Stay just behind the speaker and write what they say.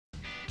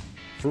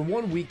For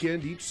one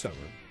weekend each summer,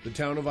 the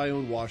town of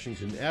Ione,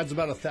 Washington adds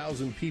about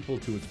 1,000 people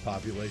to its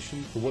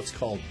population for what's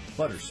called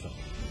Butterstomp.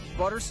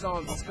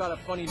 Butterstomp, it's got a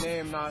funny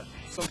name.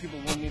 Some people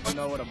wouldn't even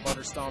know what a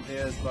Butterstomp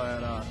is,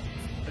 but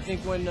I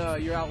think when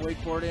you're out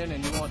wakeboarding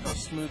and you want the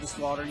smoothest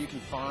water you can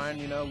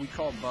find, we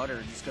call it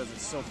butter just because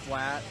it's so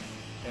flat,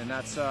 and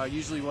that's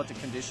usually what the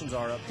conditions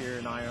are up here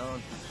in Ione.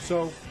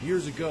 So,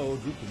 years ago, a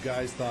group of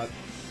guys thought,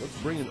 let's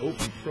bring an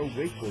open pro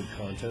wakeboard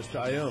contest to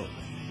Ione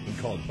and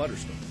call it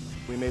Butterstomp.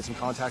 We made some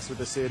contacts with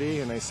the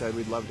city, and they said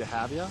we'd love to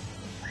have you.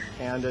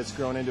 And it's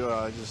grown into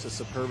just a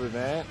superb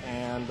event,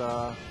 and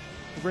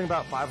we bring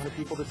about 500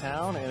 people to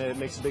town, and it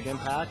makes a big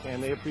impact,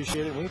 and they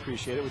appreciate it, and we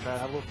appreciate it. We try to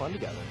have a little fun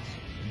together.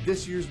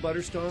 This year's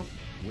Butterstomp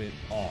went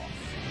off.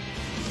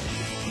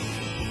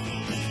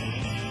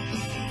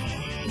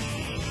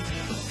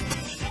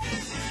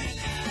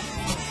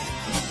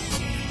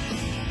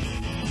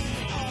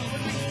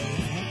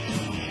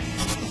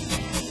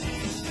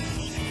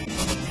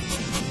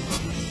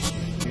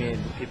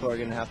 People are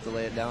going to have to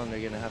lay it down. They're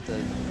going to have to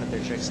put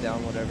their tricks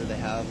down, whatever they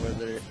have,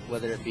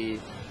 whether it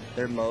be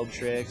their mob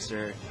tricks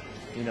or,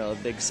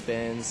 big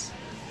spins,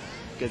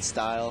 good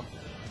style,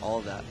 all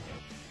of that.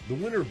 The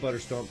winner of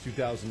Butterstomp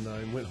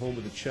 2009 went home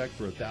with a check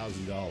for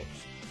 $1,000,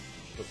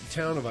 but the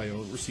town of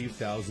Ione received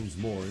thousands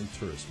more in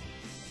tourist money.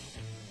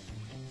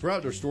 For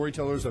Outdoor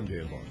Storytellers, I'm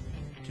Dan Barr,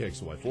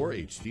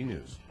 KXLY4 HD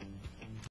News.